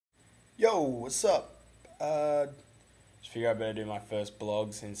Yo, what's up? Just figure I better do my first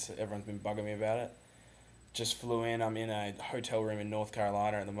blog since everyone's been bugging me about it. Just flew in. I'm in a hotel room in North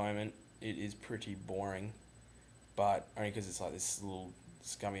Carolina at the moment. It is pretty boring, but only because it's like this little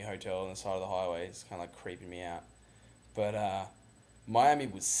scummy hotel on the side of the highway. It's kind of like creeping me out. But Miami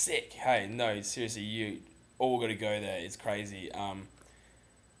was sick. Hey, no, seriously, you all got to go there. It's crazy.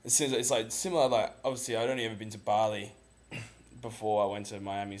 It's like similar. Like obviously, I'd only ever been to Bali before I went to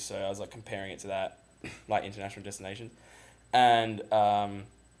Miami, so I was like comparing it to that, like international destination, and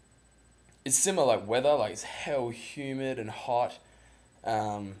it's similar like weather, like it's hell humid and hot,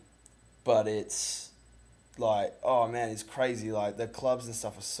 um, but it's like oh man, it's crazy. Like the clubs and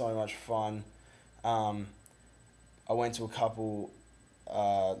stuff are so much fun. Um, I went to a couple.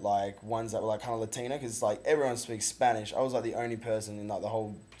 Like ones that were like kind of Latina because like everyone speaks Spanish. I was like the only person in like the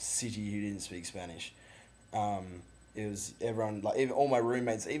whole city who didn't speak Spanish. Um, it was everyone like even all my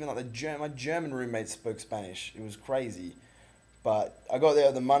roommates, even like my German roommates spoke Spanish. It was crazy. But I got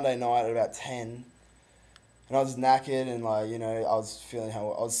there the Monday night at about 10, and I was knackered and like I was feeling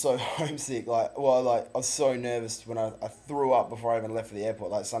how I was so homesick. Like I was so nervous when I threw up before I even left for the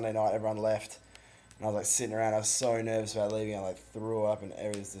airport. Like Sunday night, everyone left, and I was like sitting around. I was so nervous about leaving. I like threw up and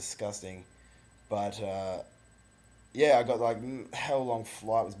it was disgusting. But yeah, I got like hell long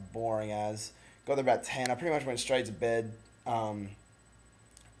flight was boring as. Got there about 10. I pretty much went straight to bed. It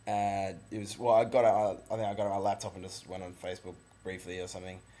was well. I think I got on my laptop and just went on Facebook briefly or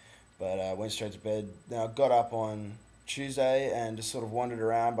something. But went straight to bed. Then I got up on Tuesday and just sort of wandered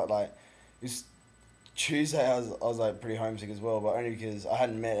around. But like, this Tuesday I was like pretty homesick as well. But only because I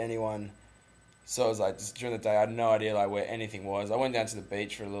hadn't met anyone. So I was like, just during the day, I had no idea like where anything was. I went down to the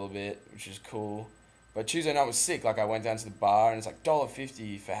beach for a little bit, which was cool. But Tuesday night was sick. Like I went down to the bar and it's like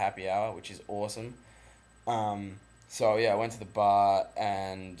 $1.50 for happy hour, which is awesome. So yeah, I went to the bar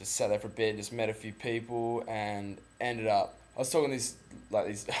and just sat there for a bit, just met a few people, and ended up. I was talking to these.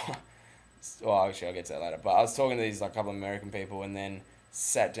 Well, actually, I'll get to that later. But I was talking to these like couple of American people, and then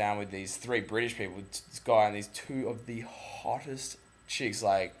sat down with these three British people, this guy and these two of the hottest chicks.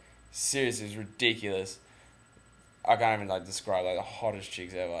 Like seriously, it's ridiculous. I can't even like describe like the hottest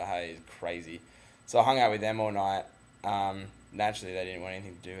chicks ever. Hey, it's crazy. So I hung out with them all night. Naturally, they didn't want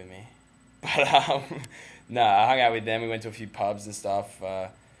anything to do with me. But no, I hung out with them. We went to a few pubs and stuff,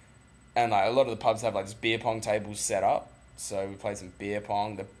 and like a lot of the pubs have like this beer pong tables set up. So we played some beer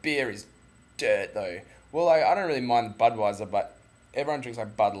pong. The beer is dirt though. Well, like I don't really mind the Budweiser, but everyone drinks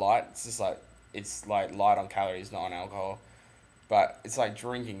like Bud Light. It's like light on calories, not on alcohol. But it's like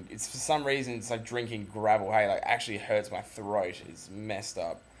drinking. It's for some reason it's like drinking gravel. Hey, like actually hurts my throat. It's messed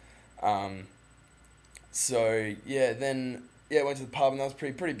up. Um, so yeah, then yeah, went to the pub and that was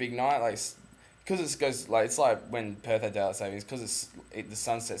pretty big night. Like, because it goes like it's like when Perth had daylight savings because the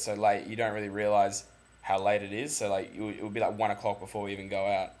sun sets so late. You don't really realize how late it is. So like it would be like 1 o'clock before we even go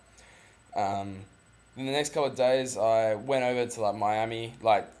out. Um, then the next couple of days, I went over to like Miami,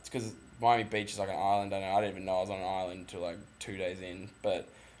 like because Miami Beach is like an island. I didn't even know I was on an island until like 2 days in. But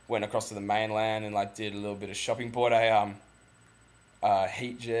went across to the mainland and like did a little bit of shopping. Bought a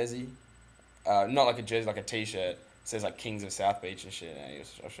Heat jersey, not like a jersey, like a T-shirt. It says like Kings of South Beach and shit.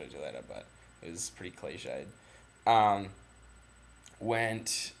 I'll show you later, but it was pretty cliched. Um, I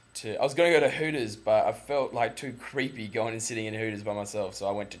was gonna go to Hooters, but I felt like too creepy going and sitting in Hooters by myself, so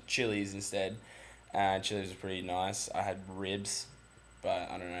I went to Chili's instead. And Chili's was pretty nice. I had ribs, but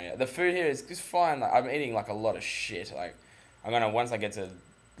I don't know. The food here is fine. Like, I'm eating like a lot of shit. Like I'm gonna once I get to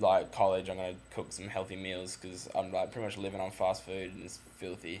like college, I'm gonna cook some healthy meals because I'm like pretty much living on fast food and it's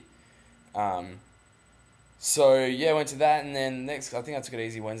filthy. Um, so yeah, went to that, and then next I think I took it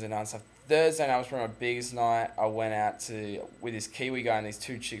easy Wednesday night and stuff. Thursday night was probably my biggest night. I went out to with this Kiwi guy and these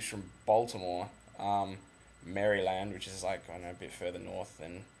two chicks from Baltimore, Maryland, which is like I don't know a bit further north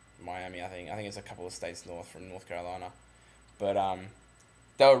than Miami. I think it's a couple of states north from North Carolina, but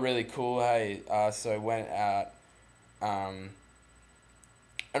they were really cool. Hey, so went out, um,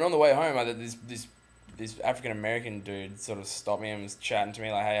 and on the way home, I did this African American dude sort of stopped me and was chatting to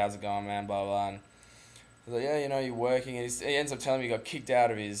me like, "Hey, how's it going, man?" Blah blah. And I was like, "Yeah, you're working," and he ends up telling me he got kicked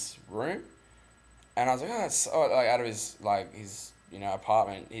out of his room, and I was like, "Oh, like out of his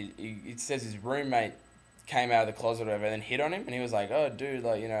apartment." He says his roommate came out of the closet or whatever, and then hit on him, and he was like, "Oh, dude,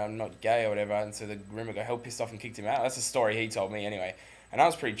 like I'm not gay or whatever," and so the roommate got hell pissed off and kicked him out. That's the story he told me anyway, and I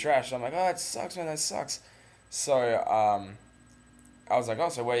was pretty trashed. I'm like, "Oh, it sucks, man, that sucks." So I was like, "Oh,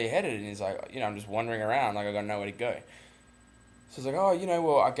 so where are you headed?" And he's like, "I'm just wandering around, like I got nowhere to go." So I was like, "Oh,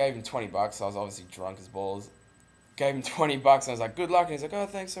 well, I gave him $20. I was obviously drunk as balls. Gave him $20, and I was like, "Good luck." And he's like, "Oh,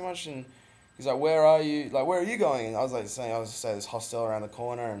 thanks so much." And he's like, where are you? Like, where are you going? And I was like saying, I was just at this hostel around the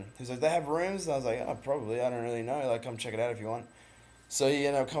corner, and he's like, they have rooms? And I was like, oh, probably. I don't really know. Like, come check it out if you want. So he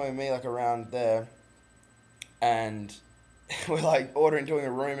ended up coming with me like around there, and we're like ordering, doing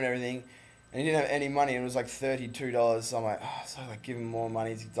a room and everything, and he didn't have any money. And it was like $32. So I'm like, oh, so I like give him more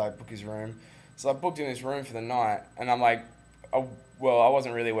money to like book his room. So I booked him this room for the night, and I'm like, well, I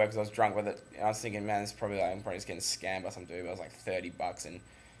wasn't really aware because I was drunk with it. And I was thinking, man, this is probably like I'm probably just getting scammed by some dude. But it was like $30, and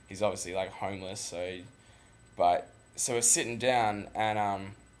he's obviously like homeless. So, but so we're sitting down,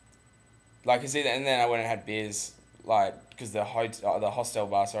 and like it's either, and then I went and had beers, like because the hostel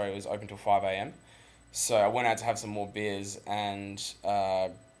bar, sorry, was open till 5 a.m. So I went out to have some more beers, and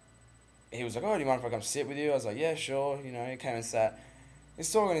he was like, oh, do you mind if I come sit with you? I was like, yeah, sure. You know, he came and sat.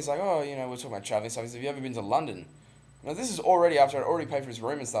 He's talking. He's like, oh, you know, we're talking about traveling stuff. He said, have you ever been to London? Now, this is already after I'd already paid for his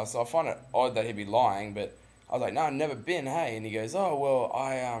room and stuff, so I find it odd that he'd be lying, but I was like, no, I've never been, hey. And he goes, oh, well,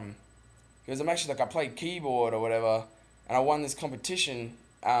 he goes, I'm actually, like, I played keyboard or whatever, and I won this competition,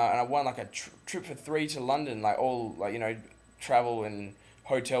 and I won, like, a trip for 3 to London, like, all, like, you know, travel and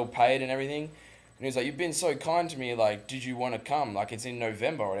hotel paid and everything. And he was like, you've been so kind to me, like, did you want to come? Like, it's in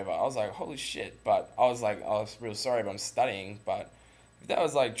November or whatever. I was like, holy shit. But I was like, I was real sorry, but I'm studying. But if that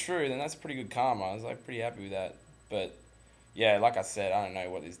was, like, true, then that's pretty good karma. I was, like, pretty happy with that. But, yeah, like I said, I don't know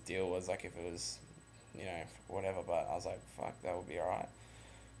what this deal was, like, if it was, you know, whatever. But I was like, fuck, that would be alright.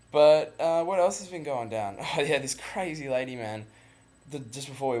 But what else has been going down? Oh, yeah, this crazy lady, man. Just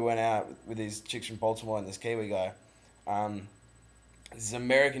before we went out with these chicks from Baltimore and this Kiwi guy, this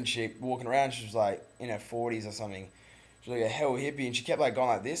American chick walking around, she was like in her 40s or something. She was like a hell hippie, and she kept like going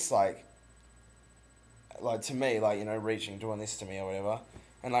like this, like to me, like, you know, reaching, doing this to me or whatever,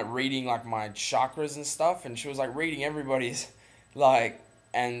 and like reading like my chakras and stuff. And she was like reading everybody's, like,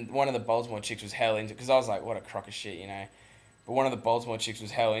 and one of the Baltimore chicks was hell into, because I was like, what a crock of shit, you know. But one of the Baltimore chicks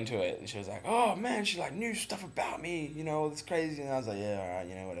was hell into it, and she was like, oh man, she like knew stuff about me, you know, all this crazy. And I was like, yeah, alright,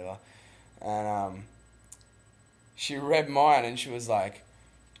 you know, whatever. And she read mine, and she was like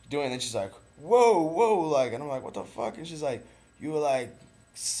doing it, and she's like, whoa, like, and I'm like, what the fuck? And she's like, you were like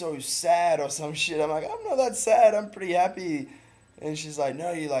so sad or some shit. I'm like, I'm not that sad, I'm pretty happy. And she's like,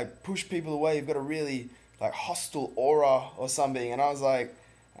 no, you like push people away, you've got a really like hostile aura or something. And I was like,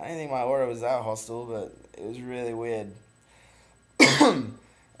 I didn't think my aura was that hostile, but it was really weird.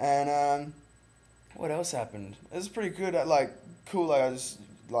 And what else happened? It was pretty good. Like, cool. Like, I just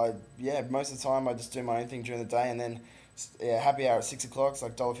like, yeah. Most of the time, I just do my own thing during the day, and then yeah, happy hour at 6 o'clock. It's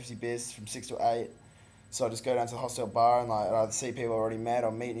like $1.50 beers from 6 to 8. So I just go down to the hostel bar and like I either see people I already met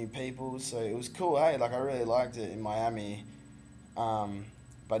or meet new people. So it was cool. Hey, like I really liked it in Miami.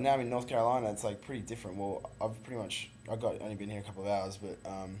 But now I'm in North Carolina. It's like pretty different. Well, I've only been here a couple of hours, but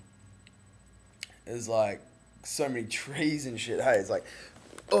there's like so many trees and shit. Hey, it's like,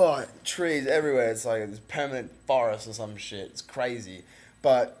 oh, trees everywhere. It's like this permanent forest or some shit. It's crazy.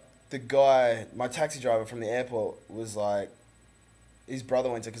 But the guy, my taxi driver from the airport, was like, his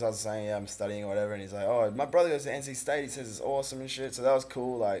brother went to, because I was saying, yeah, I'm studying or whatever, and he's like, oh, my brother goes to NC State. He says it's awesome and shit. So that was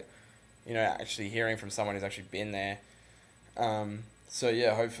cool. Like, you know, actually hearing from someone who's actually been there. So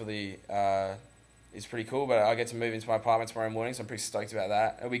yeah, hopefully it's pretty cool. But I get to move into my apartment tomorrow morning, so I'm pretty stoked about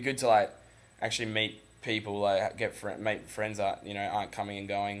that. It'll be good to like actually meet people, like make friends that, you know, aren't coming and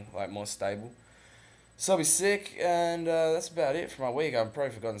going, like more stable. So I'll be sick, and that's about it for my week. I've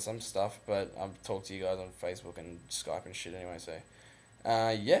probably forgotten some stuff, but I'll talk to you guys on Facebook and Skype and shit anyway. So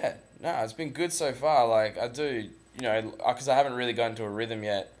yeah, no, it's been good so far. Like I do, you know, because I haven't really gotten into a rhythm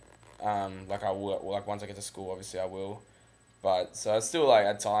yet. Like I will, like once I get to school, obviously I will. But so it's still like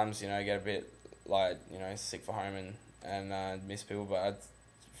at times, you know, I get a bit like, you know, sick for home and miss people, but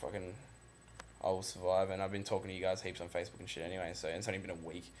I will survive. And I've been talking to you guys heaps on Facebook and shit anyway, so it's only been a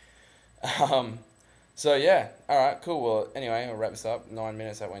week. So yeah, alright, cool. Well, anyway, I'll wrap this up. 9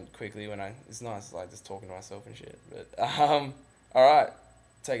 minutes, that went quickly it's nice, like, just talking to myself and shit. But, alright,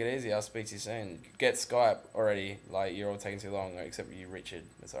 take it easy. I'll speak to you soon. Get Skype already. Like, you're all taking too long, except for you, Richard.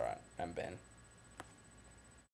 It's alright. And Ben.